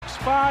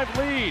6-5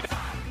 lead.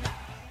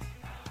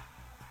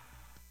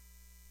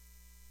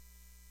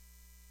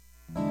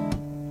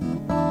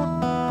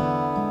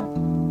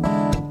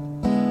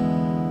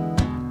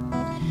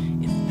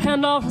 If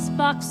Pandora's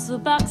box, a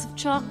box of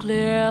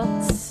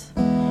chocolates,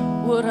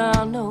 would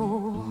I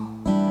know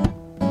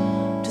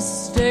to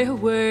stay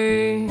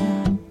away?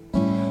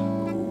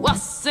 Oh, I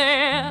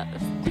said,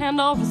 if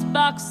Pandora's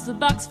box, a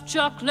box of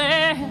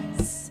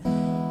chocolates,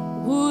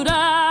 would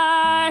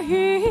I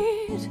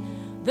eat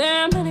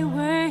them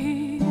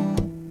anyway?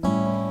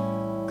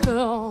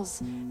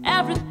 'Cause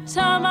every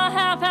time I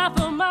have half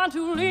a mind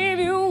to leave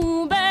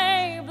you,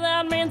 babe,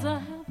 that means I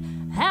have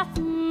half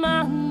a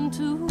mind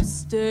to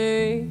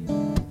stay.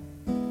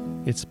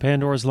 It's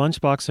Pandora's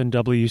Lunchbox on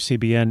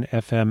WCBN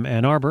FM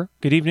Ann Arbor.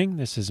 Good evening,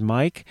 this is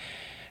Mike.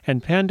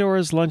 And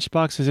Pandora's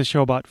Lunchbox is a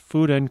show about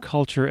food and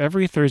culture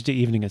every Thursday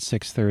evening at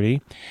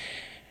 6:30.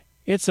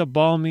 It's a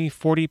balmy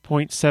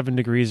 40.7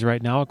 degrees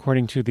right now,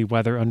 according to the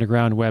Weather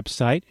Underground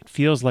website. It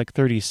feels like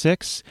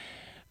 36,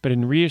 but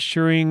in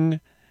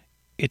reassuring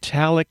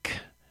italic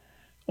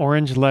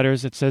orange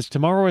letters, it says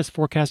tomorrow is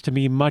forecast to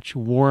be much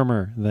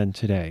warmer than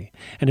today.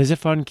 And as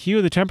if on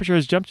cue, the temperature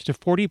has jumped to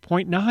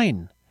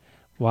 40.9.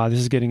 Wow, this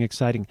is getting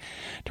exciting.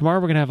 Tomorrow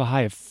we're going to have a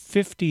high of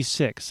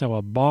 56, so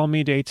a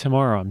balmy day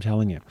tomorrow, I'm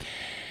telling you.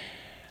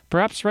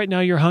 Perhaps right now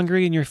you're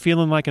hungry and you're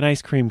feeling like an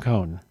ice cream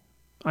cone.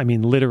 I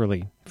mean,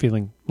 literally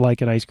feeling like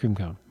an ice cream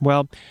cone.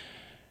 Well,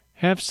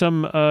 have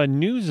some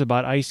news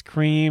about ice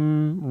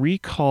cream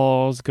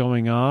recalls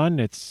going on.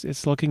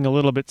 It's looking a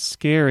little bit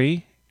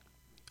scary.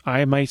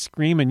 I may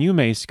scream and you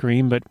may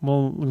scream, but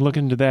we'll look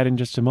into that in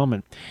just a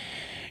moment.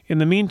 In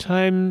the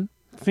meantime,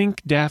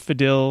 think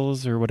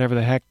daffodils or whatever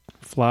the heck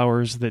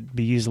flowers that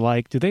bees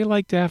like. Do they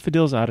like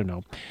daffodils? I don't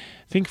know.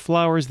 Think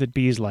flowers that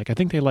bees like. I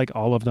think they like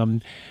all of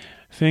them.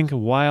 Think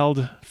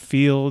wild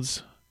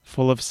fields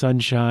full of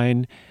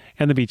sunshine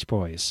and the Beach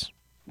Boys.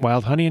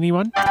 Wild Honey,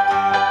 anyone?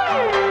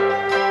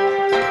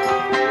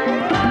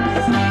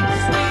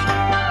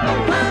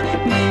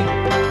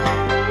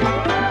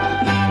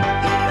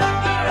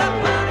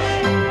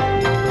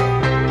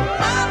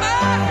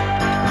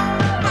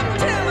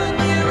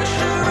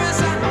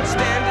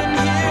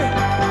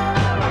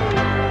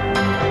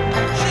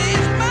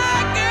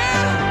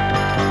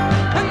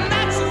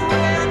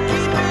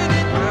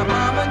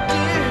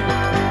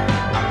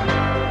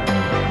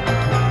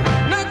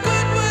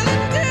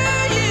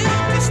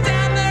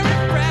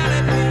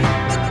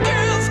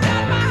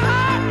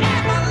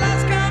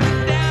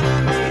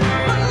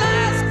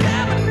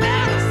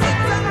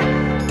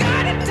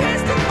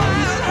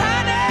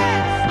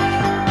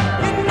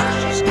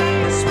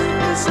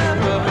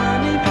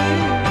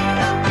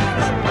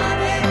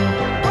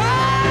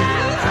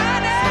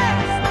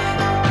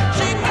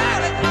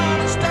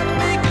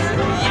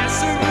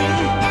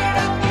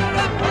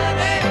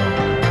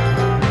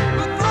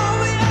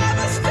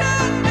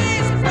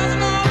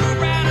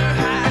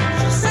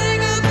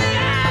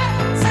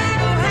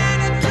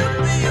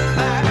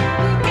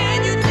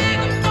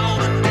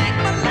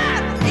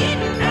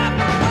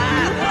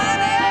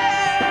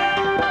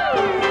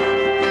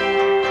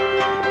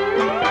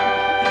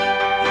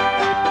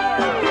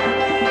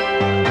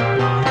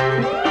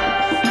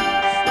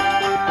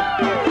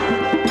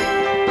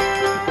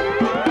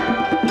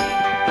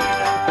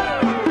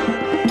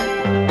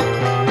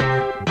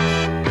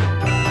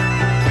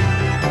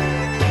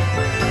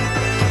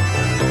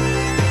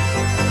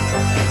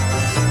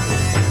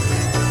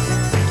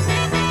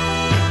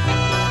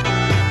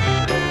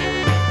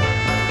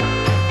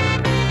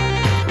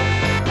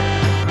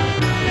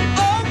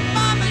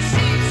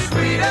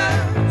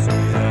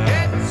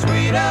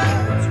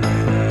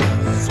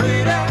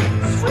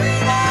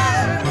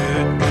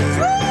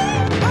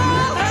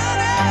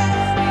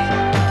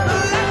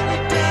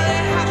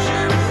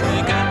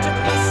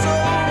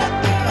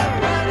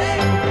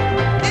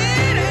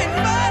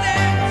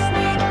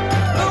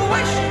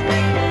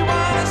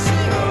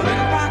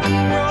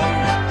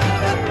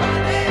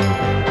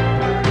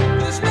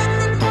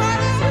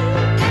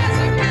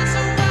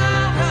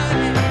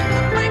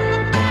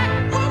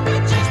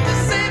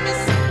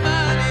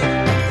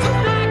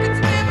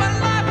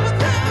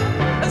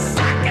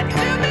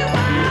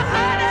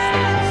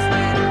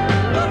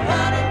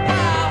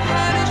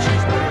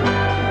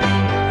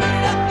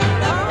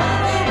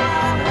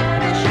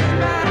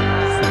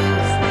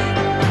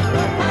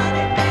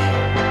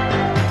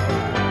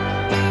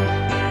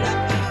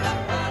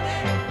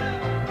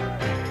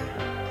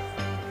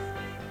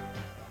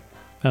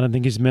 I don't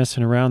think he's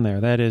messing around there.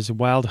 That is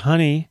Wild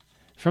Honey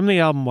from the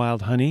album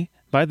Wild Honey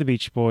by the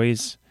Beach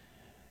Boys.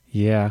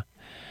 Yeah.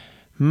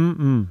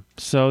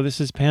 So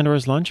this is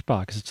Pandora's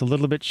Lunchbox. It's a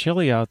little bit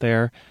chilly out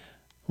there.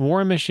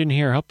 Warmish in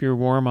here. Hope you're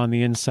warm on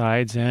the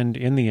insides and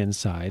in the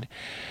inside.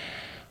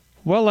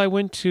 Well, I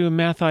went to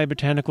Mathai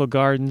Botanical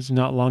Gardens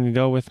not long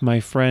ago with my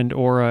friend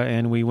Aura,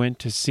 and we went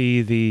to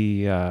see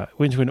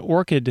went to an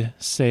orchid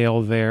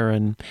sale there,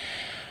 and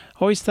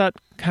always thought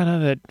kind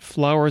of that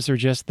flowers are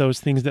just those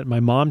things that my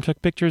mom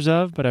took pictures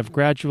of, but I've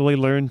gradually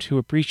learned to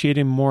appreciate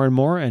them more and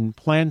more, and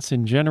plants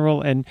in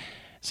general, and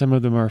Some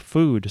of them are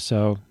food,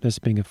 so this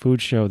being a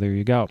food show, there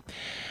you go.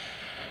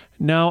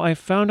 Now, I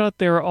found out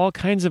there are all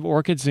kinds of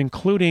orchids,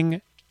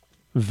 including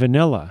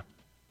vanilla.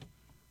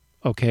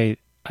 Okay,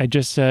 I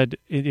just said,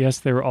 yes,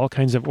 there are all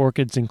kinds of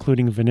orchids,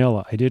 including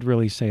vanilla. I did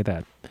really say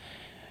that.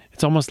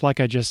 It's almost like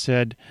I just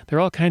said, there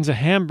are all kinds of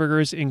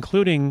hamburgers,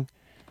 including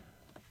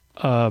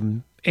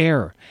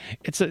air.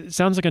 It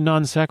sounds like a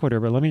non sequitur,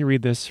 but let me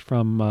read this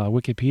from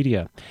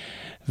Wikipedia.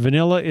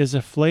 Vanilla is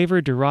a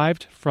flavor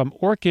derived from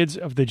orchids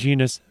of the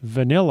genus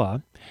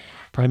Vanilla,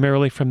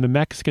 primarily from the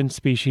Mexican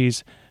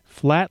species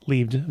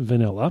flat-leaved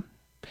vanilla.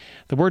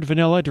 The word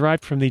vanilla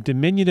derived from the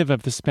diminutive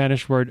of the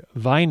Spanish word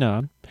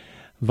vaina,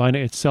 vaina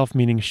itself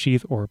meaning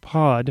sheath or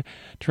pod,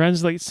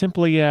 translates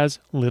simply as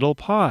little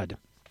pod.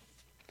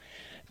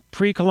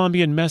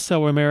 Pre-Columbian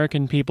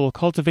Mesoamerican people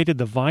cultivated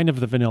the vine of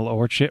the vanilla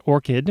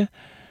orchid,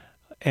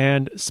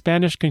 and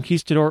Spanish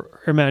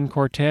conquistador Herman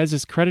Cortez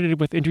is credited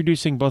with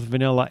introducing both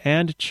vanilla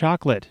and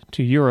chocolate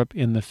to Europe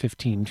in the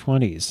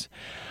 1520s.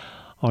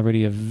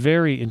 Already a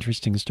very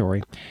interesting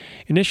story.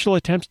 Initial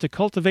attempts to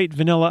cultivate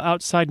vanilla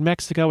outside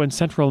Mexico and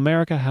Central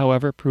America,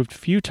 however, proved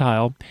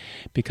futile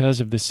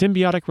because of the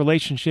symbiotic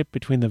relationship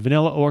between the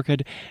vanilla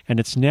orchid and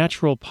its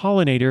natural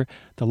pollinator,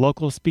 the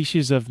local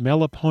species of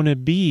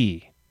Melipona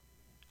bee.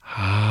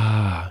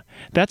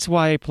 That's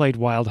why I played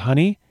Wild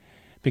Honey,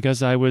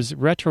 because I was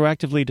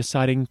retroactively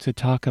deciding to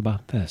talk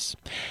about this.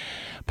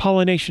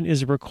 Pollination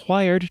is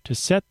required to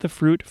set the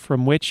fruit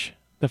from which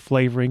the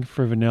flavoring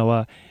for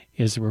vanilla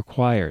is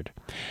required.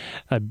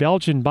 A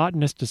Belgian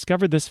botanist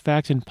discovered this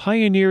fact and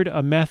pioneered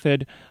a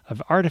method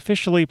of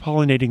artificially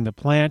pollinating the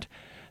plant.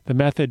 The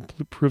method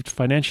proved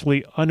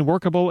financially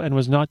unworkable and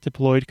was not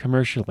deployed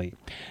commercially.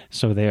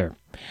 So there.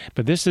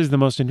 But this is the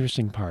most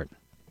interesting part.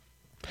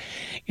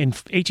 In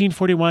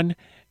 1841,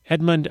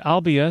 Edmond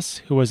Albius,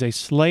 who was a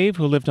slave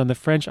who lived on the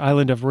French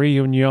island of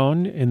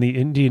Réunion in the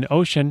Indian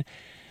Ocean,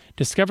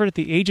 discovered at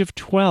the age of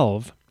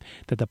 12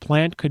 that the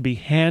plant could be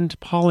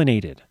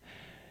hand-pollinated.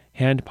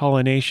 Hand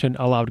pollination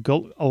allowed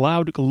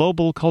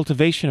global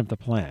cultivation of the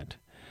plant.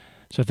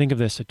 So think of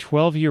this, a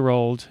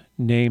 12-year-old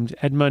named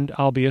Edmond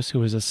Albius, who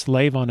was a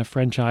slave on a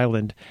French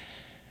island,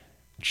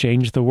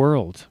 changed the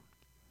world.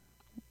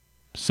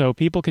 So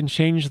people can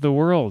change the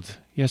world.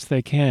 Yes,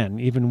 they can.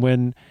 Even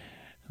when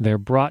they're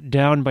brought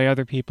down by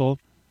other people,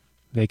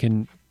 they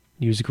can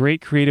use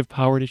great creative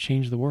power to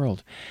change the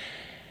world.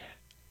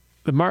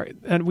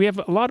 And we have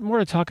a lot more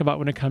to talk about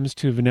when it comes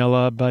to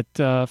vanilla, but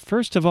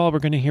first of all, we're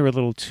going to hear a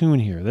little tune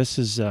here. This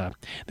is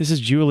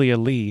Julia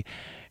Lee,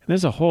 and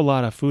there's a whole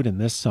lot of food in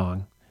this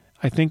song.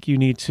 I think you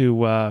need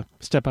to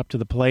step up to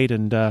the plate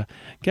and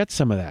get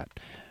some of that.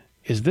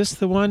 Is this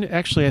the one?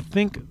 Actually, I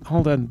think,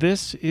 hold on,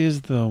 this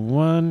is the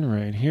one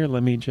right here.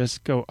 Let me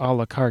just go a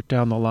la carte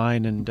down the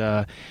line,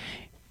 and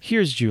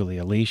here's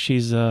Julia Lee.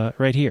 She's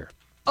right here.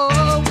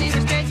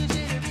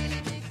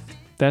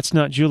 That's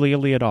not Julia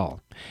Lee at all.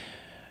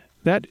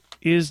 That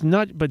is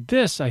not, but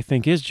this, I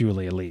think, is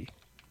Julia Lee.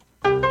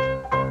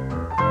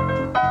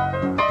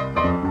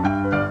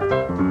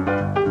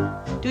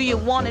 Do you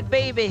want it,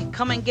 baby?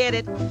 Come and get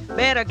it.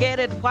 Better get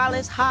it while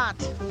it's hot.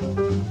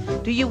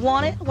 Do you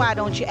want it? Why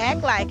don't you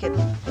act like it?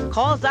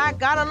 'Cause I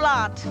got a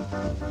lot.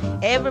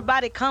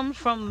 Everybody comes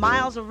from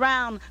miles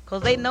around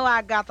 'cause they know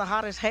I got the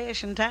hottest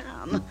hash in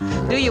town.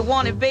 Do you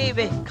want it,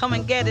 baby? Come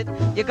and get it.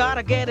 You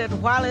gotta get it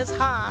while it's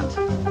hot.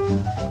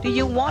 Do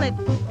you want it?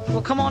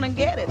 Well, come on and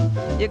get it.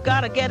 You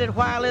gotta get it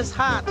while it's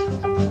hot.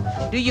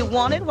 Do you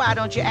want it? Why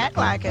don't you act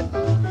like it?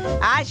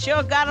 I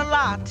sure got a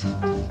lot.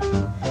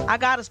 I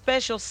got a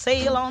special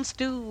sale on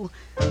stew.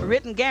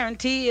 Written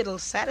guarantee it'll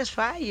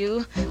satisfy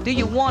you. Do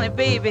you want it,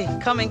 baby?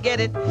 Come and get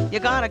it. You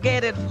gotta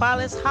get it while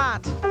it's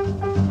hot.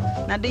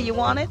 Now, do you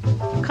want it?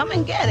 Come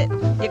and get it.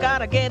 You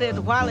gotta get it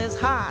while it's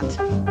hot.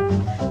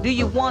 Do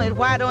you want it?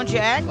 Why don't you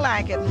act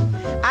like it?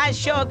 I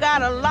sure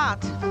got a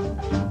lot.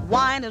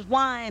 Wine is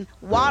wine,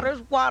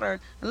 water's water.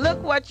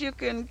 Look what you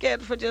can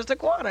get for just a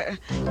quarter.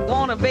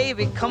 Want a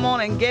baby? Come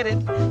on and get it.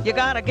 You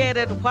gotta get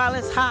it while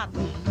it's hot.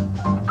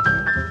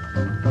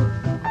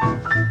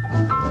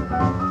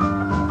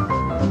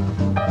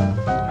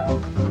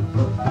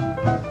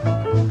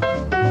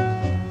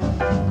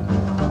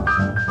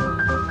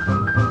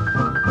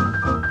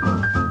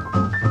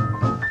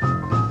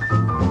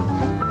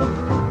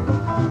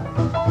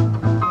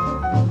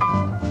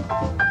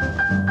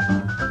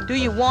 Do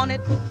you want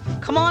it?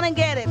 Come on and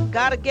get it.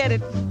 Gotta get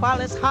it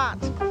while it's hot.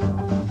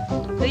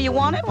 Do you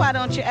want it? Why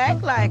don't you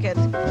act like it?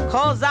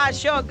 'Cause I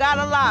sure got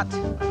a lot.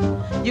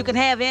 You can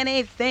have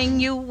anything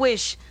you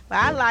wish, but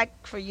I'd like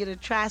for you to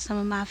try some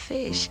of my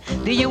fish.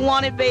 Do you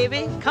want it,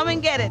 baby? Come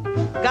and get it.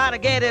 Gotta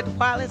get it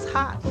while it's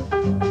hot.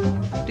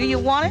 Do you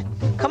want it?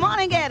 Come on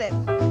and get it.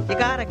 You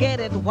gotta get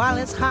it while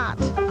it's hot.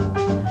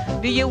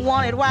 Do you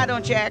want it? Why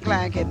don't you act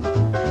like it?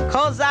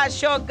 'Cause I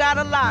sure got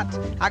a lot.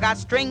 I got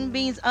string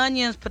beans,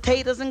 onions,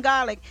 potatoes, and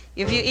garlic.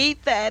 If you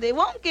eat that, it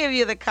won't give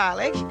you the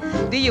colic.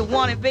 Do you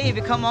want it, baby?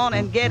 Come on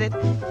and get it.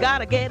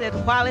 Gotta get it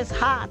while it's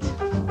hot.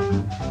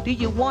 Do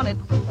you want it?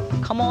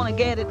 Come on and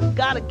get it.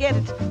 Gotta get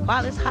it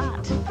while it's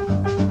hot.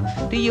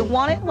 Do you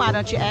want it? Why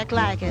don't you act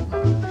like it?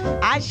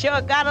 I sure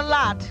got a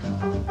lot.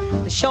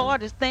 The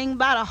shortest thing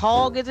about a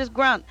hog is his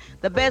grunt.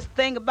 The best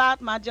thing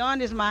about my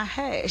joint is my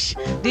hash.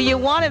 Do you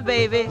want it,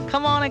 baby?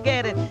 Come on and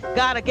get it.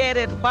 Gotta get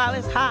it while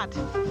it's hot.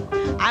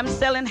 I'm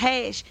selling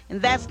hash, and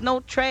that's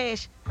no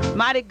trash.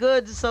 Mighty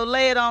good, so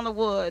lay it on the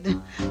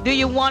wood. Do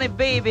you want it,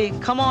 baby?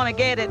 Come on and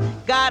get it.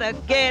 Gotta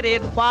get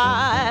it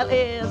while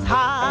it's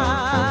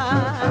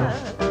hot.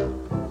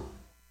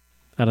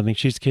 I don't think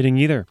she's kidding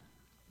either.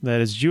 That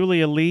is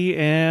Julia Lee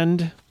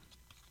and...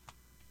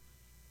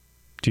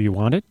 Do you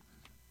want it?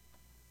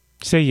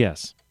 Say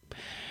yes.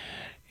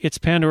 It's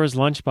Pandora's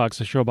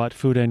Lunchbox, a show about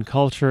food and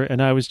culture, and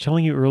I was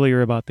telling you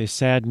earlier about the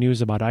sad news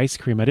about ice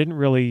cream. I didn't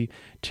really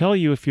tell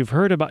you if you've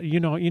heard about, you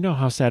know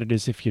how sad it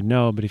is if you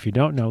know, but if you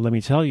don't know, let me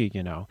tell you,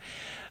 you know.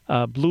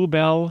 Blue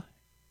Bell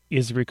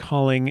is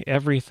recalling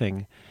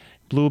everything.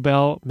 Blue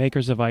Bell,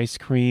 makers of ice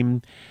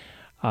cream.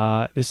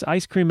 This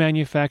ice cream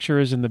manufacturer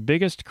is in the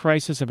biggest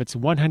crisis of its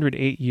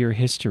 108-year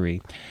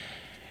history.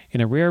 In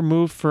a rare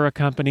move for a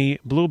company,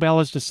 Blue Bell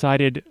has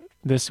decided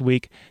this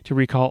week to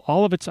recall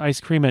all of its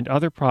ice cream and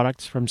other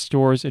products from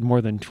stores in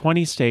more than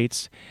 20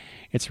 states.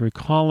 It's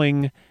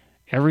recalling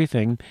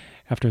everything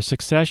after a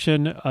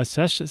succession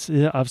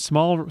of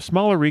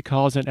smaller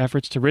recalls and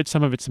efforts to rid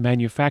some of its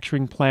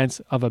manufacturing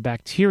plants of a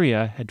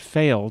bacteria had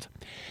failed.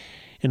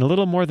 In a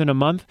little more than a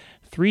month,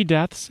 3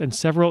 deaths and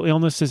several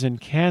illnesses in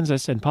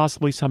Kansas and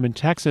possibly some in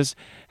Texas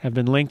have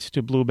been linked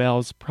to Blue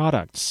Bell's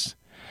products.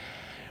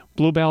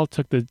 Blue Bell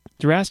took the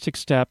drastic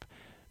step.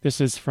 This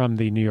is from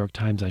the New York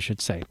Times, I should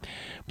say.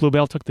 Blue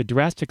Bell took the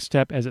drastic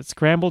step as it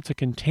scrambled to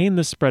contain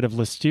the spread of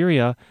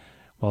listeria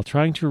while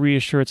trying to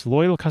reassure its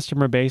loyal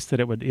customer base that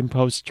it would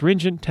impose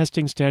stringent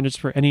testing standards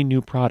for any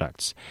new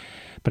products.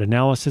 But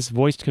analysts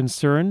voiced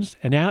concerns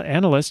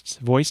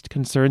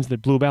that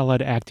Blue Bell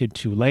had acted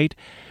too late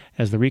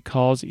as the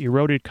recalls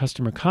eroded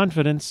customer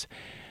confidence,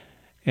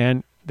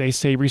 and they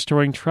say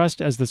restoring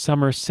trust as the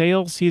summer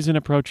sales season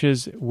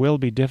approaches will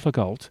be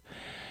difficult.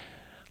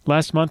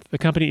 Last month, the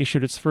company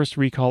issued its first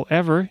recall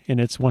ever in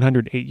its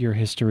 108-year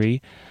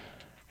history,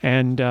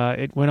 and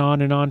it went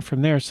on and on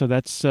from there. So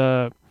that's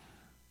the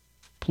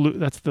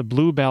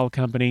Blue Bell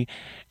company.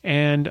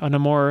 And on a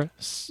more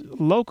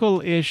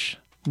local-ish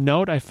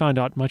note, I found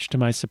out, much to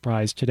my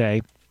surprise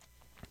today,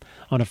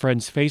 on a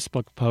friend's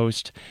Facebook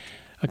post,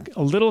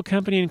 a little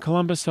company in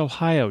Columbus,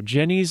 Ohio,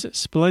 Jenny's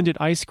Splendid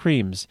Ice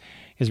Creams,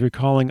 is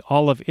recalling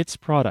all of its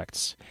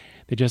products.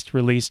 They just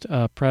released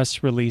a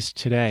press release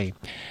today.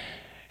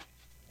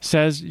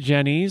 Says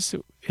Jenny's,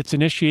 it's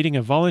initiating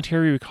a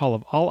voluntary recall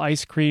of all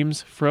ice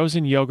creams,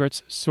 frozen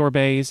yogurts,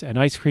 sorbets, and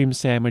ice cream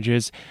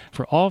sandwiches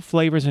for all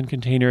flavors and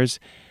containers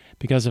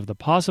because of the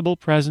possible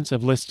presence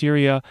of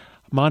Listeria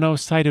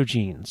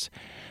monocytogenes.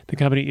 The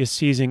company is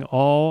seizing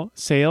all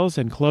sales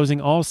and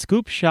closing all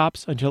scoop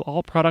shops until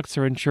all products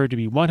are ensured to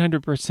be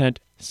 100%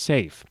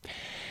 safe.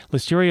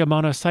 Listeria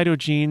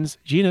monocytogenes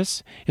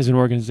genus is an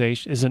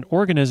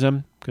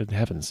organism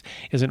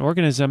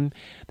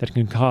that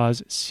can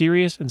cause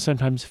serious and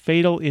sometimes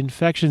fatal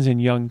infections in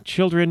young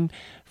children,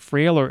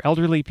 frail or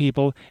elderly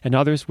people, and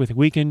others with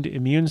weakened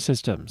immune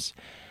systems.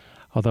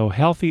 Although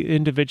healthy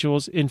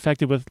individuals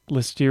infected with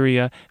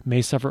Listeria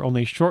may suffer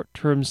only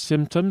short-term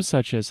symptoms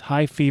such as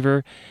high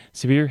fever,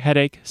 severe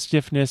headache,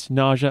 stiffness,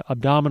 nausea,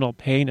 abdominal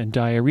pain, and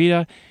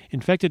diarrhea,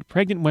 infected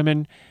pregnant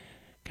women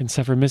can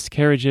suffer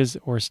miscarriages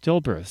or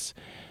stillbirths.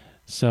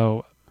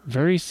 So,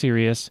 very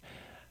serious.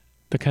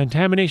 The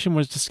contamination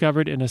was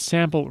discovered in a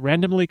sample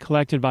randomly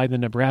collected by the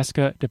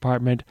Nebraska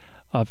Department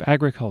of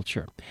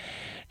Agriculture.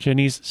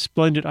 Jenny's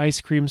Splendid Ice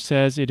Cream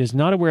says it is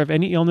not aware of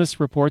any illness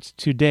reports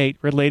to date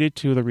related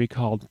to the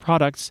recalled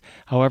products.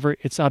 However,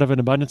 it's out of an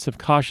abundance of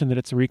caution that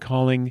it's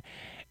recalling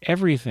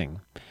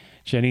everything.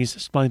 Jenny's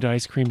Splendid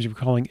Ice Cream is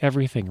recalling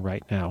everything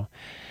right now.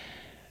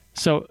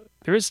 So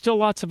there is still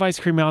lots of ice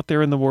cream out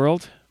there in the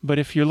world, but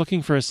if you're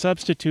looking for a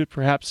substitute,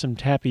 perhaps some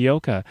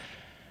tapioca,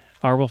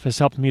 Arwolf has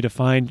helped me to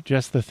find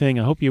just the thing.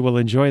 I hope you will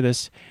enjoy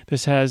this.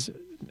 This has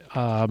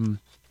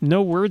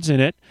no words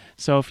in it,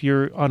 so if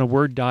you're on a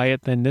word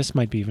diet, then this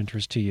might be of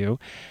interest to you.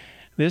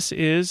 This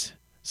is,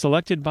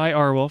 selected by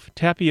Arwolf,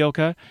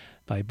 Tapioca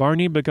by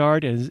Barney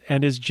Bigard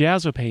and his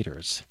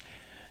Jazzopators.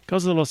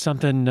 Goes a little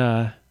something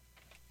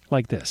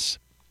like this.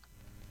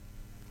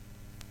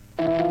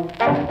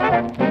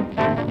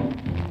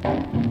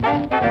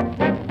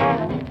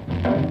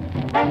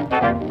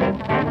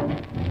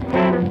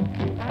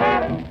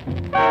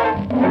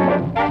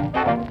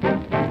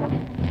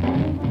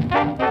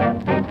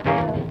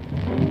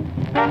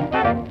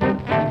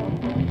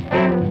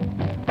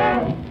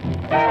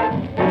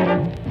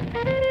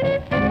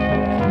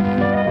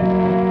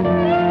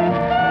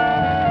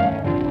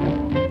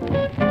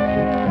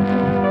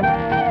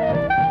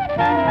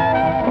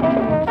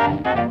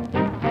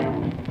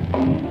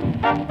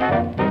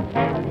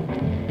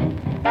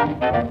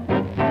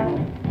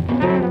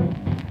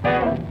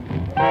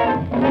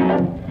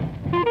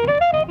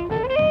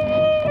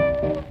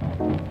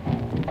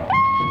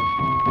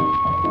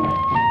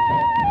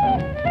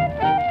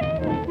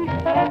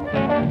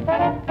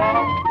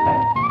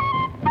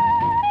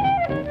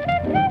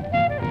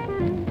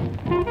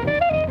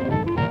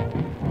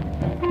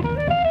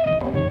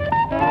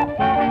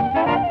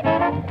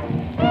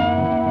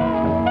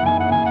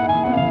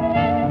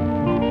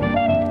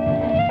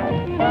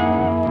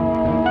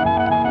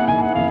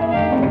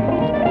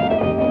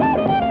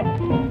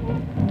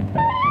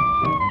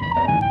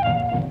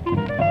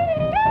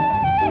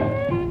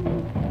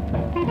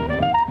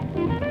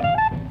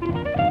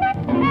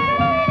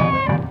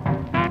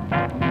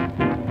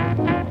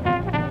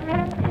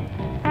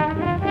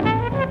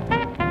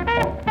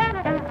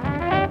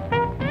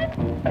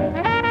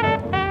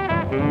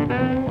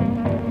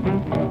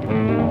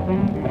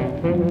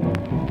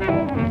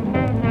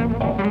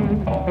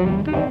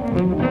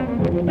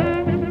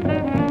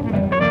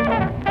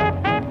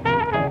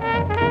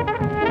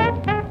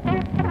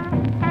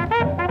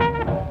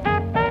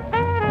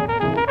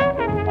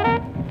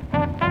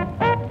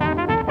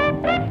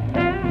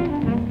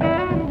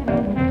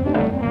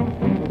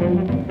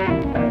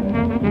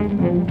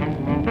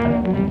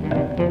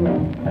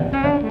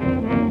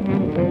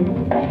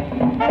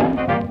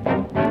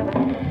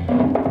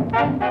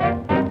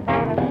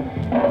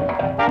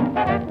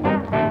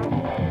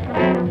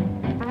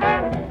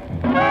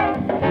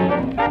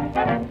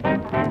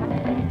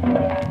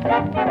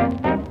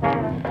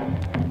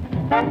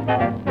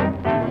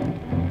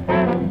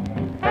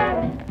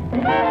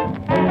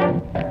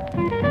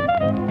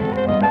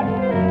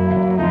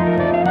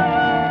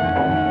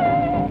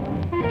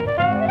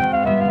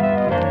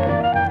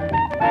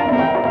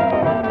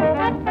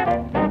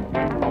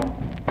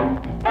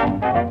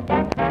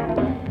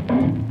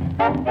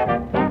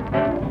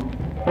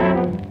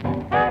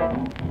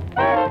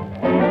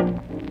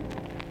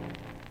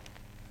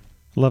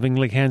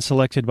 Lovingly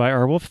hand-selected by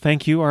Arwolf.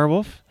 Thank you,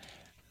 Arwolf.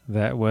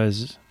 That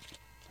was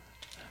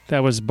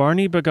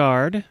Barney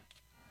Bigard.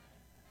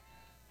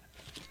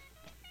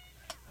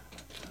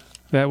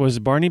 That was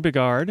Barney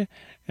Bigard,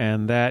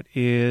 and that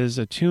is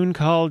a tune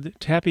called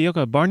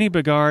Tapioca. Barney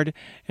Bigard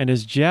and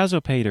his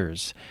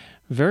Jazzopaters.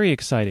 Very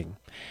exciting.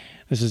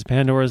 This is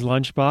Pandora's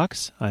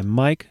Lunchbox. I'm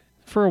Mike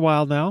for a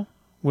while now.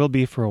 Will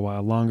be for a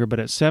while longer,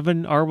 but at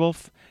 7,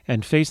 Arwolf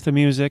and Face the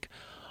Music,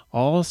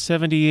 all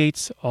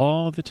 78s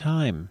all the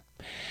time.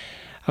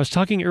 I was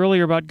talking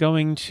earlier about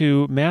going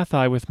to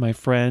Mathi with my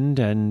friend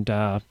and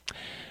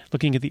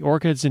looking at the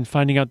orchids and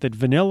finding out that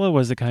vanilla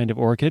was a kind of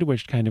orchid,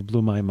 which kind of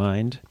blew my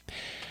mind.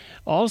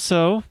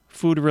 Also,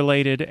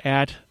 food-related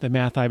at the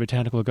Mathi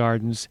Botanical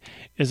Gardens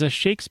is a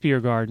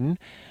Shakespeare garden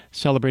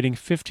celebrating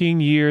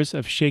 15 years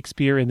of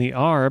Shakespeare in the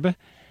Arb.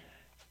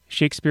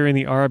 Shakespeare in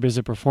the Arb is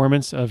a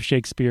performance of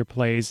Shakespeare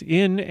plays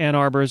in Ann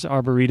Arbor's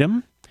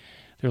Arboretum.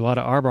 There are a lot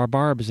of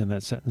barbs in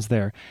that sentence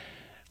there.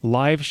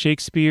 Live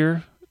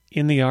Shakespeare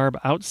in the Arb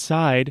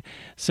outside.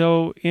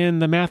 So in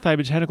the Mathi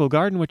Botanical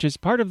Garden, which is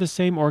part of the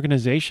same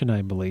organization,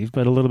 I believe,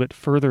 but a little bit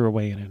further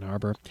away in Ann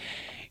Arbor,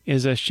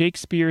 is a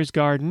Shakespeare's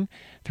garden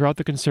throughout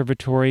the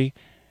conservatory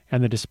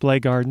and the display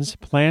gardens.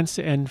 Plants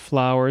and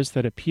flowers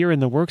that appear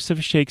in the works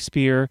of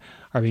Shakespeare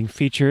are being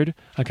featured,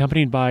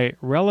 accompanied by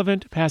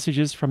relevant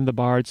passages from the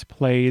bard's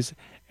plays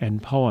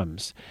and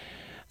poems.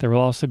 There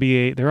also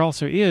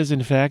is,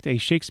 in fact, a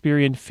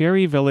Shakespearean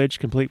fairy village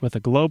complete with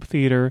a Globe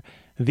Theatre,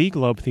 the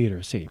Globe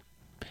Theatre,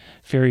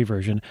 fairy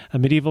version, a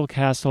medieval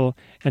castle,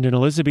 and an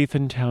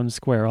Elizabethan town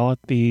square, all at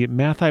the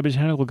Mathi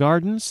Botanical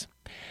Gardens,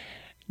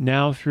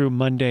 now through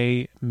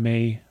Monday,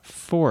 May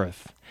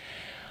 4th.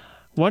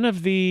 One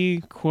of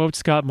the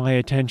quotes got my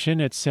attention.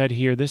 It said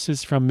here, this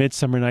is from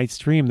Midsummer Night's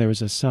Dream. There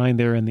was a sign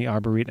there in the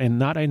Arboretum, and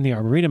not in the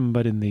Arboretum,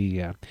 but in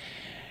the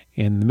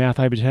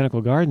Mathi Botanical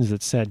Gardens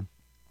that said,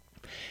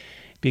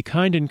 "Be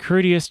kind and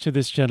courteous to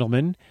this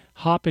gentleman,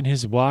 hop in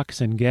his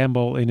walks and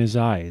gambol in his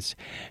eyes.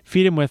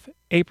 Feed him with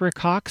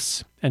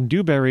apricots and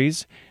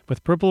dewberries,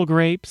 with purple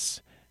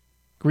grapes,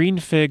 green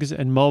figs,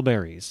 and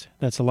mulberries."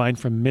 That's a line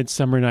from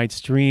Midsummer Night's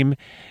Dream.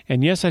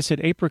 And yes, I said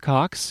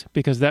apricots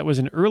because that was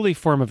an early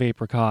form of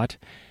apricot.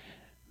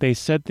 They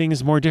said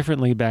things more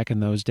differently back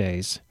in those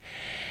days.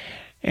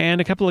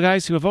 And a couple of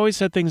guys who have always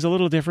said things a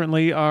little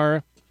differently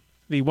are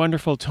the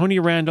wonderful Tony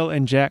Randall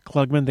and Jack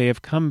Klugman. They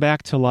have come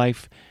back to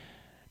life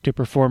to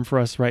perform for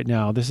us right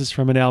now. This is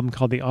from an album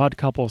called The Odd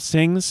Couple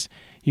Sings.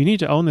 You need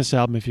to own this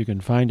album if you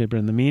can find it, but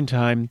in the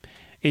meantime,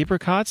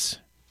 apricots?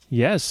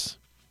 Yes.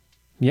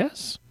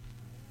 Yes.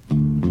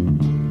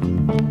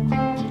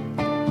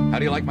 How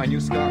do you like my new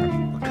scarf?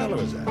 What color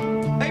is that?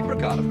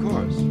 Apricot, of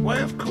course. Why,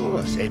 of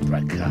course,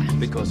 apricot.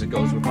 Because it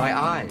goes with my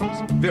eyes.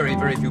 Very,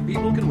 very few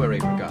people can wear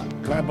apricot.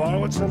 Can I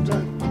borrow it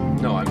sometime?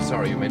 No, I'm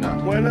sorry, you may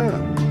not. Why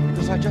not?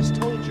 Because I just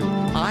told you,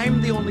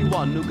 I'm the only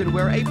one who can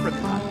wear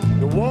apricot.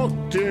 You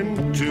walked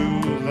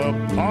into the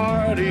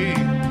party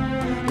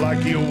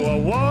like you were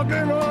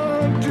walking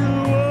onto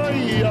a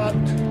yacht.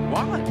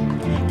 What?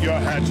 Your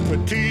hat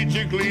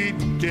strategically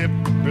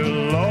dipped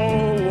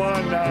below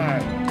one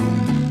eye.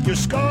 Your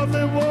scarf,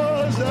 it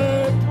was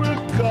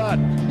apricot.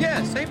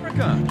 Yes,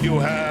 apricot. You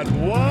had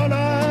one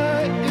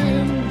eye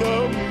in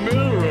the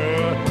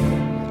mirror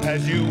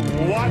as you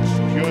watched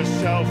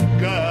yourself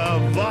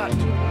gavotte.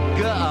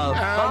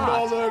 And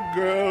all the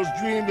girls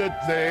dreamed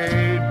that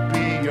they'd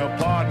be your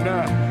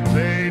partner.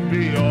 They'd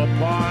be your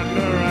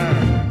partner,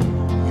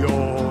 and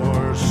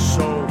you're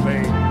so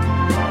vain.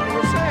 What are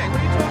you saying? What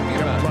are you talking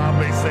about? You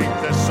probably think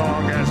this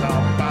song is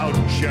about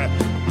you.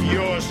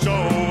 You're so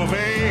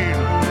vain.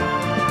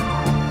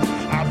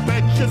 I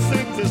bet you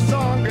think this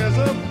song is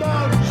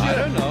about you. I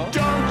don't know.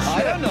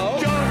 I don't know.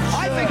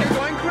 I think you're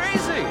going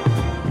crazy.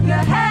 You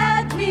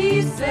had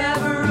me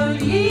several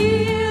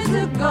years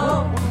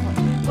ago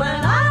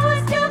when I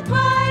was still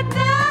quite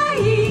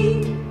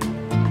naive.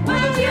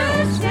 When you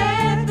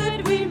said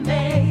that we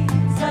made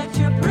such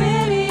a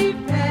pretty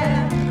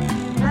pair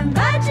and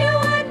that you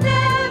would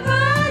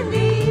never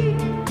leave.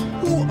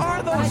 Who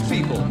are those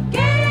people?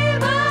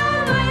 Gave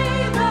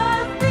away the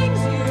things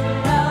you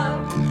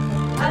love,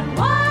 and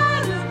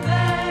one of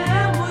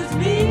them was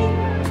me.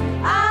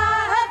 I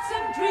had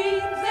some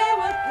dreams, they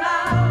were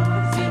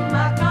clouds in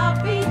my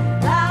coffee,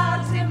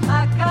 clouds in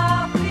my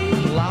coffee.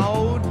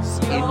 Clouds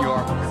in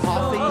your So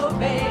coffee?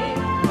 vain.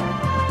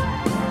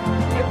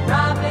 You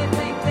probably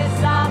think this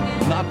song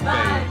is Not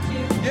about vain.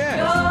 you. Yes.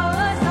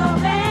 You're so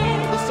vain.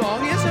 The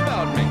song is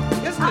about me,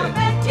 isn't I it?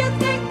 bet you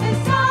think this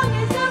song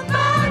is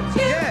about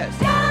you. Yes.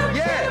 Don't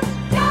Yes.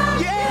 you? Don't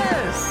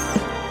Yes!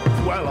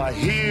 Well, I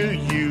hear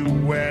you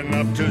went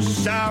up to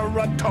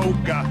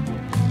Saratoga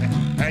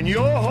and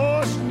your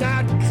horse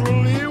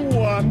naturally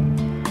won.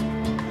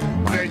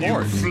 Then you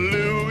horse?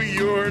 flew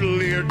your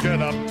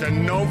Learjet up to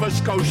Nova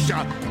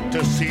Scotia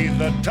to see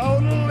the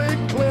total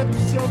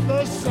eclipse of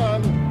the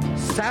sun.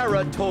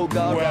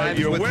 Saratoga rhymes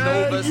You're with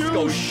where Nova you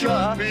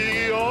Scotia. should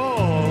be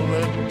all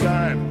the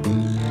time.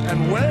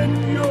 And when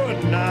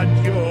you're not,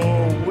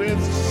 you're with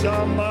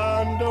some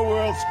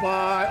underworld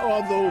spy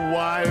or the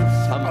wife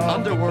Some of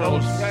underworld a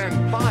close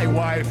friend. spy?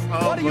 Wife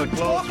of What are you a close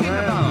talking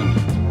friend.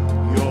 about?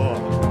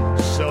 You're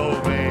so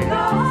vain.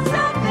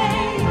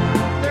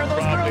 They're those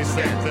Probably girls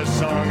think again. the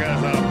song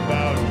is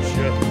about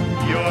you.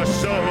 You're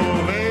so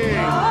vain.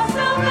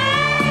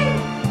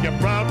 You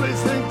probably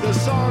think the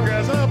song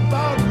is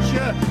about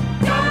you.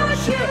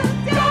 Don't you?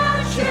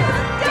 Don't you?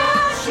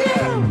 Don't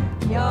you?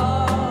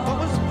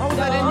 What was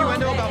that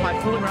innuendo about my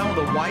fooling around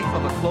with the wife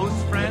of a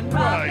close friend?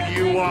 Well,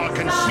 you are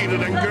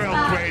conceited and girl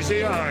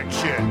crazy, aren't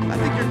you? I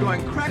think you're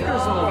going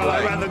crackers all Well,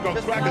 I'd right. rather go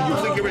crackers. You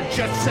think you're a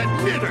jet set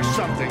knit or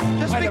something.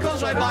 Just never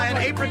because I saw buy an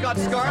that. apricot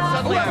scarf,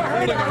 suddenly I'm Well,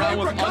 fooling around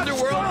with apricot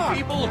underworld scarf.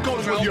 people. It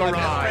goes Well, with your my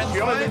best eyes. friend's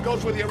The only thing wife.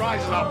 goes with your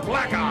eyes is a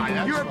black eye.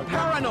 That's You're what-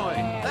 paranoid.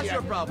 That's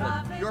your problem.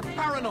 You're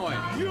paranoid.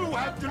 You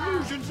have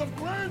delusions of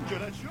grandeur.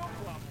 That's your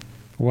problem.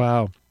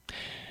 Wow.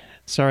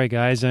 Sorry,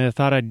 guys. I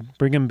thought I'd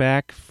bring them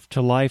back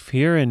to life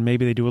here, and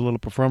maybe they do a little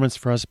performance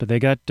for us, but they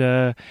got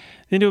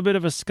into a bit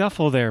of a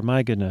scuffle there.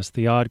 My goodness,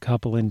 the odd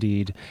couple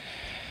indeed.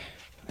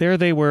 There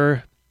they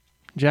were,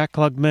 Jack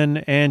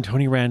Klugman and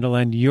Tony Randall,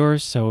 and You're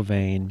So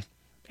Vain.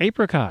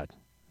 Apricot.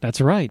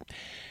 That's right.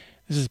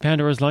 This is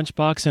Pandora's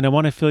Lunchbox, and I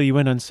want to fill you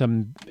in on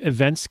some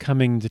events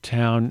coming to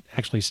town,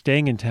 actually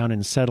staying in town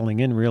and settling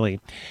in, really.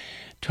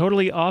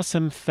 Totally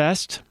Awesome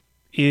Fest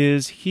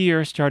is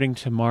here starting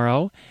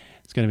tomorrow.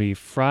 It's going to be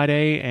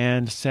Friday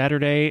and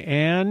Saturday,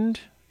 and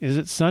is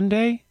it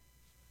Sunday?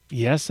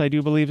 Yes, I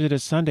do believe it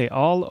is Sunday.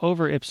 All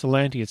over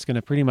Ypsilanti. It's going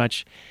to pretty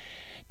much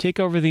take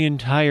over the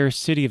entire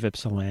city of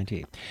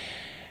Ypsilanti.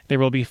 There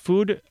will be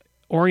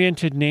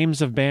food-oriented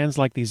names of bands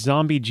like the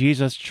Zombie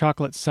Jesus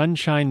Chocolate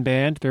Sunshine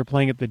Band. They're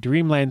playing at the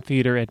Dreamland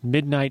Theater at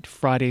midnight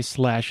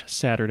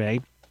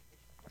Friday/Saturday.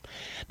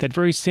 That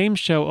very same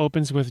show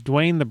opens with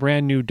Dwayne the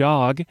Brand New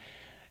Dog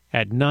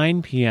at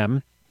 9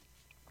 p.m.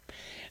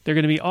 There are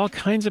going to be all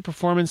kinds of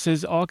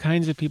performances, all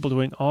kinds of people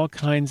doing all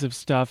kinds of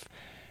stuff.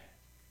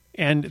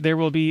 And there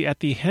will be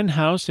at the Hen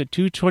House at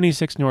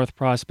 226 North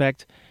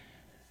Prospect,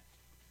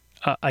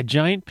 a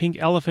giant pink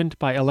elephant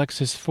by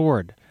Alexis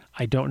Ford.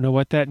 I don't know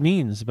what that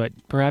means, but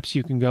perhaps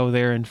you can go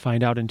there and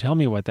find out and tell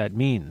me what that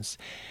means.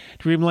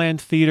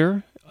 Dreamland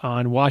Theater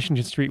on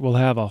Washington Street will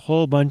have a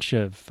whole bunch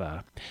of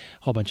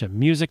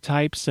music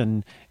types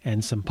and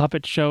some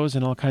puppet shows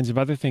and all kinds of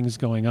other things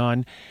going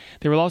on.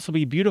 There will also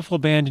be beautiful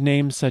band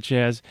names such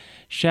as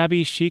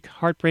Shabby Chic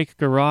Heartbreak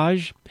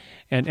Garage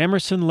and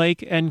Emerson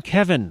Lake and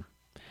Kevin.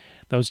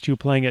 Those two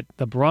playing at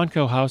the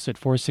Bronco House at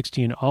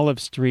 416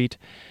 Olive Street.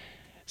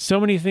 So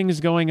many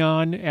things going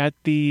on at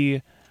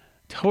the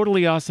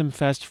Totally Awesome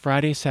Fest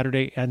Friday,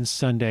 Saturday, and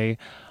Sunday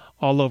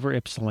all over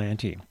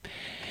Ypsilanti.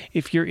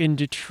 If you're in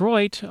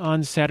Detroit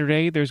on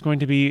Saturday, there's going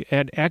to be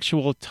an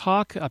actual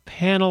talk, a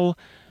panel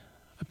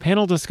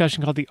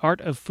discussion called The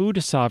Art of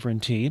Food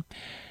Sovereignty.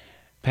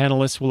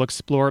 Panelists will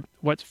explore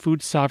what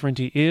food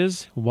sovereignty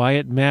is, why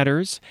it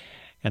matters,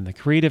 and the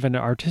creative and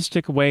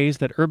artistic ways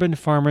that urban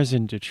farmers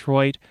in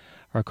Detroit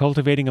are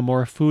cultivating a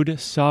more food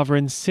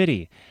sovereign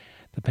city.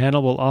 The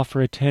panel will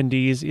offer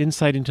attendees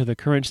insight into the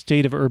current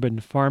state of urban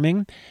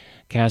farming,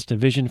 cast a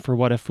vision for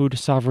what a food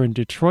sovereign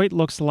Detroit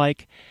looks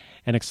like,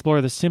 and explore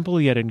the simple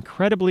yet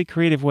incredibly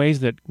creative ways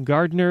that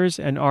gardeners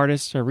and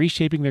artists are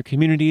reshaping their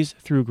communities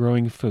through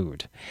growing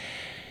food.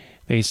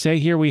 They say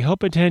here, we hope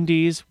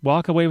attendees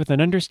walk away with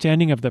an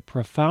understanding of the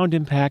profound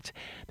impact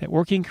that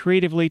working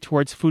creatively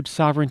towards food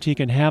sovereignty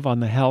can have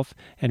on the health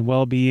and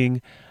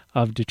well-being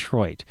of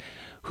Detroit.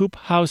 Hoop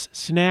House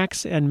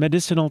snacks and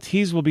medicinal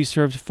teas will be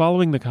served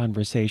following the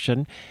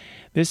conversation.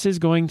 This is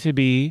going to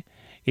be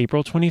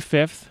April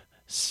 25th,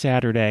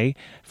 Saturday,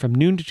 from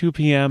noon to 2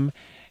 p.m.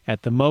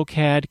 at the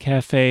MoCAD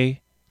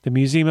Cafe, the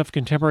Museum of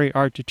Contemporary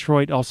Art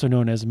Detroit, also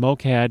known as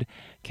MoCAD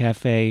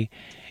Cafe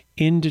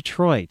in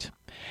Detroit.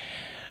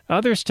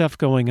 Other stuff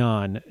going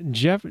on.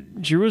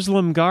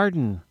 Jerusalem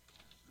Garden,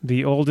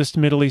 the oldest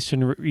Middle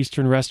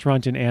Eastern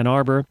restaurant in Ann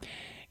Arbor,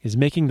 is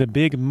making the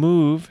big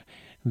move.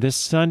 This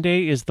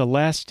Sunday is the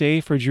last day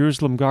for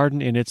Jerusalem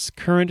Garden in its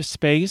current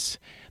space,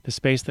 the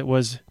space that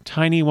was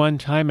tiny one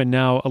time and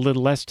now a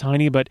little less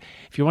tiny. But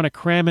if you want to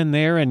cram in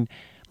there and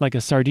like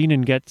a sardine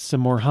and get some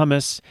more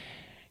hummus,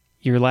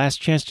 your last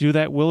chance to do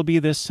that will be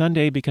this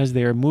Sunday because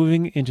they are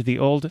moving into the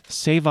old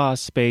Seva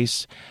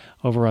space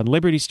over on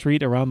Liberty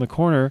Street around the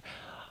corner.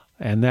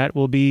 And that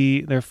will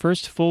be their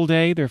first full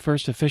day. Their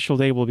first official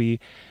day will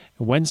be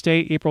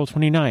Wednesday, April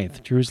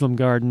 29th. Jerusalem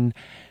Garden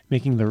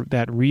making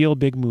that real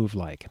big move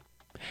like.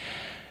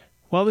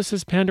 Well, this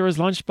is Pandora's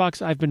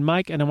Lunchbox. I've been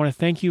Mike, and I want to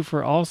thank you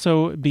for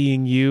also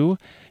being you.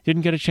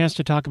 Didn't get a chance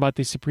to talk about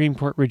the Supreme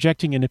Court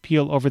rejecting an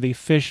appeal over the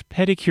fish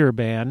pedicure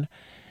ban,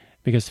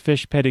 because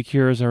fish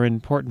pedicures are an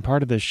important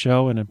part of this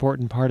show, an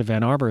important part of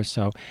Ann Arbor.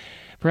 So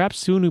Perhaps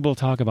soon we will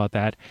talk about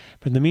that.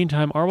 But in the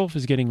meantime, Arwolf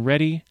is getting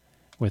ready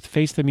with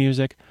Face the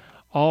Music,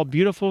 all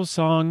beautiful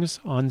songs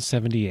on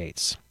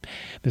 78s.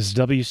 This is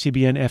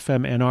WCBN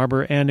FM Ann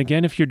Arbor. And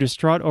again, if you're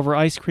distraught over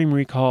ice cream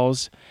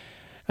recalls,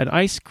 an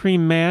ice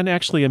cream man,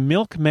 actually a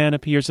milk man,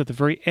 appears at the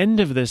very end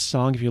of this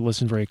song if you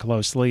listen very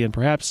closely. And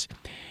perhaps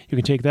you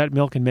can take that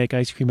milk and make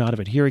ice cream out of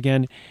it. Here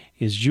again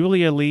is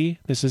Julia Lee.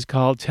 This is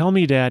called Tell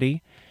Me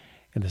Daddy.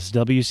 And this is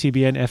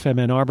WCBN FM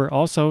Ann Arbor,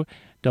 also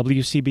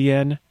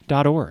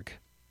WCBN.org.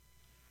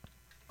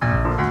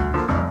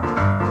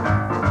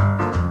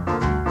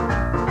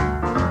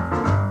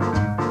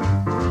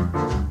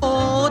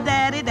 Oh,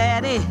 Daddy,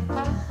 Daddy,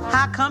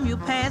 how come you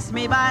passed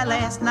me by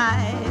last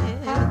night?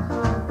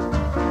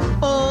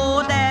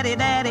 Oh, Daddy,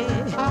 Daddy,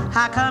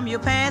 how come you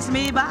passed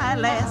me by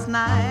last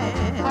night?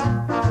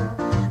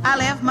 I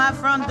left my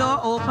front door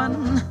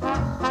open,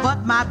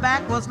 but my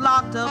back was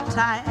locked up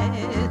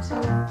tight.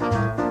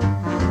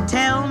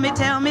 Tell me,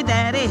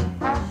 Daddy,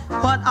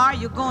 what are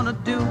you gonna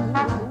do?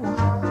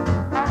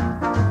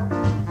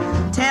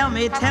 Tell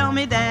me,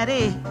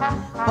 Daddy,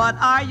 what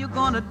are you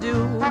gonna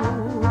do?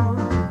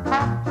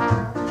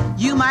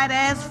 You might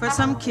ask for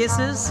some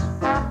kisses,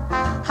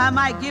 I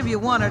might give you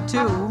one or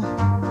two.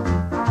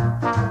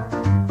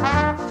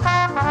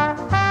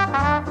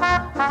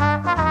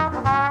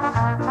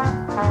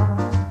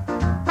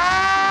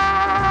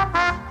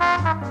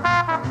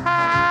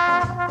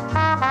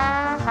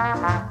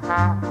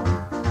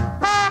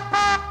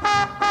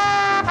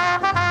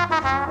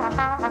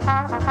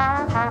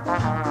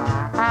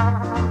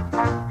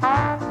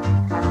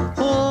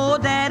 Oh,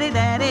 Daddy,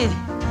 Daddy,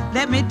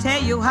 let me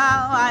tell you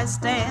how I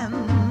stand.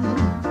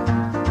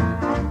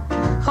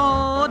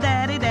 Oh,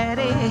 Daddy,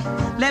 Daddy,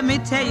 let me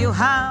tell you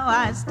how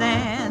I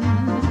stand.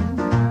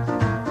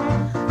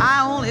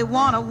 I only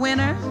want a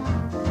winner,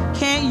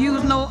 can't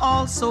use no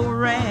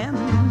also-ran.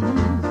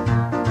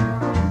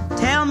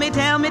 Tell me,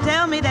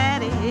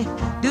 Daddy,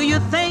 do you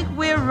think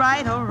we're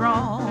right or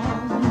wrong?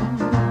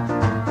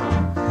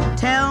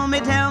 Tell me,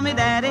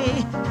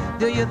 Daddy,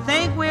 do you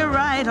think we're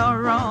right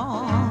or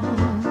wrong?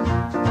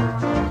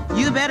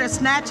 You better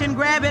snatch and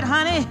grab it,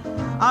 honey,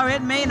 or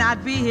it may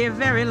not be here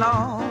very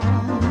long.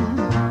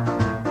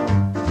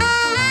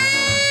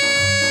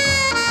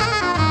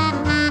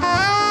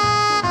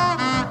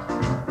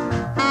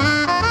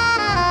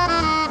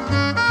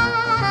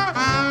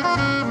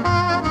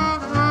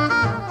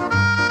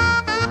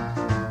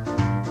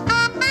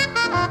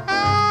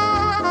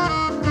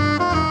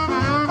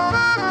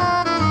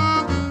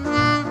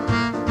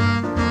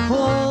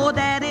 Oh,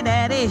 Daddy,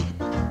 Daddy,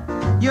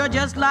 you're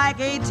just like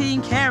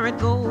 18-karat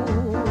gold.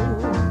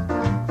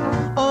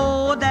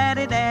 Oh,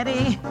 Daddy,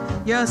 Daddy,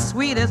 you're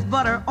sweet as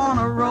butter on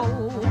a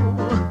roll.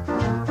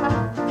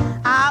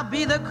 I'll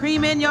be the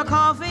cream in your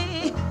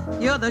coffee,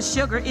 you're the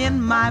sugar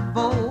in my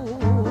bowl.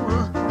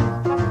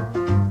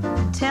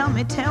 Tell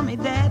me,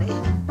 Daddy,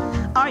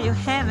 are you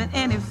having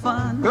any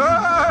fun?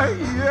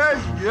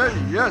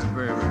 Yes,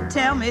 baby.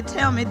 Tell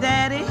me,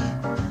 Daddy,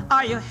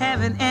 are you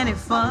having any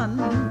fun?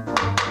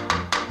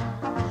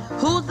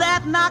 Who's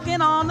that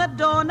knocking on the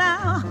door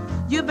now?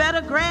 You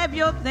better grab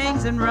your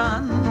things and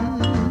run.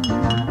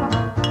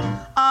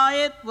 Oh,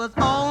 it was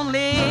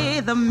only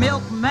the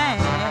milkman.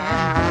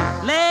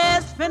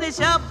 Let's finish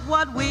up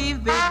what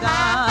we've begun.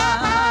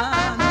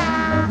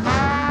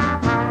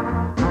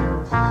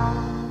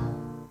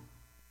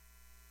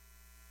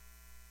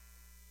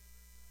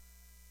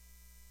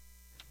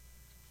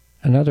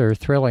 Another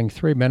thrilling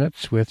 3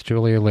 minutes with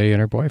Julia Lee and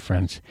her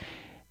boyfriends.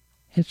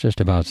 It's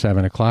just about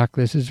 7 o'clock.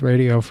 This is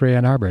Radio Free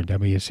Ann Arbor,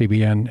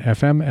 WCBN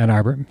FM Ann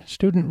Arbor,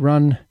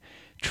 student-run,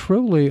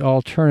 truly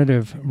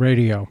alternative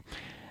radio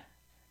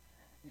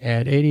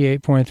at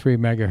 88.3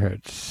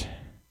 megahertz.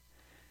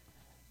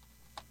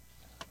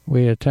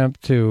 We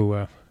attempt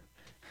to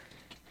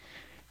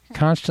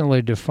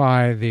constantly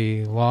defy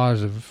the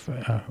laws of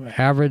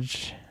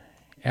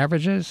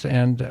averages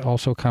and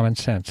also common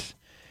sense.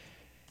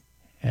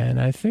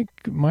 And I think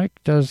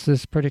Mike does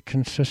this pretty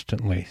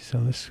consistently. So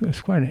this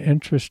is quite an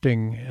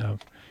interesting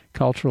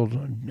cultural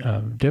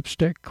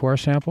dipstick core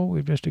sample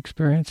we've just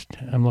experienced.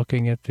 I'm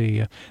looking at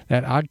the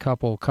that Odd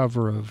Couple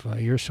cover of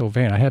You're So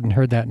Vain. I hadn't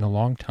heard that in a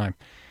long time,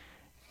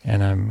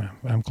 and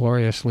I'm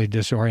gloriously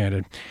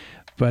disoriented.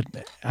 But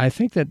I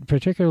think that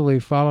particularly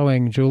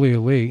following Julia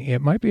Lee, it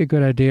might be a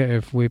good idea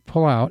if we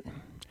pull out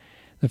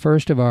the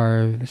first of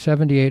our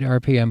 78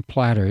 RPM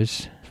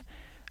platters.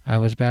 I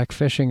was back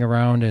fishing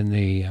around in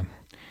the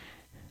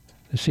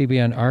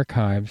CBN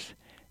archives,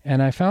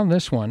 and I found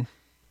this one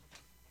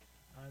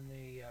on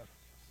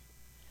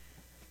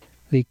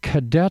the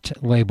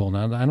Cadet label.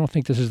 Now, I don't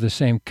think this is the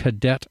same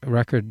Cadet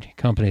record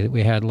company that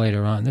we had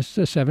later on. This is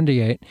a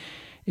 78.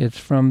 It's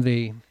from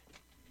the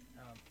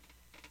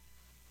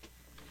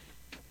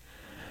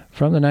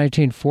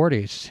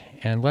 1940s,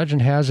 and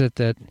legend has it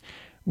that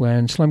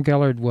when Slim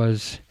Gellard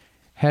was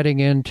heading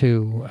in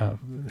to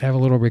have a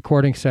little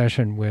recording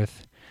session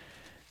with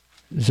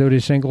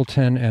Zooty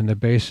Singleton and the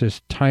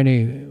bassist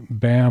Tiny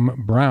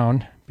Bam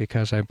Brown,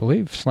 because I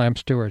believe Slam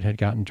Stewart had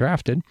gotten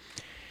drafted,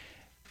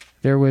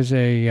 there was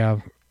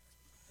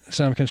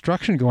some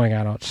construction going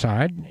on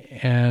outside,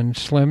 and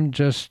Slim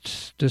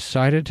just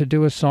decided to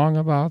do a song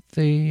about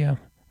the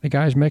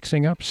guys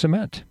mixing up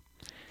cement.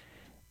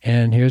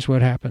 And here's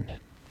what happened.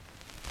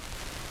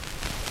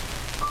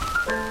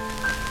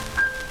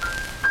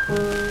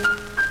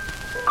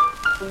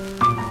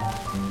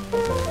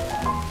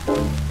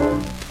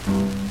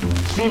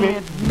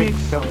 Cement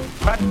mix up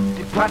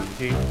putty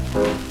putty.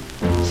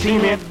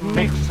 Cement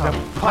mix up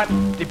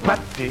putty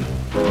putty.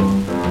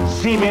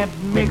 Cement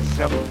mix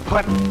up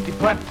putty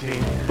putty.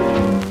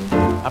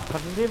 A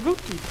puddly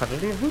rooty,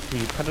 puddly rooty,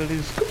 puddly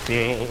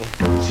scooty.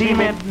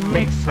 Cement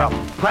mix up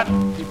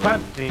putty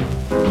putty.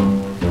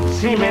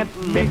 Cement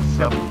mix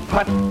up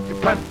putty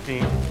putty.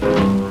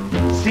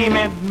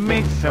 Cement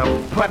mix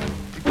up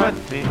putty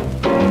putty.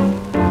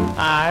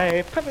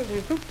 I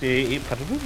puddly rooty, puddly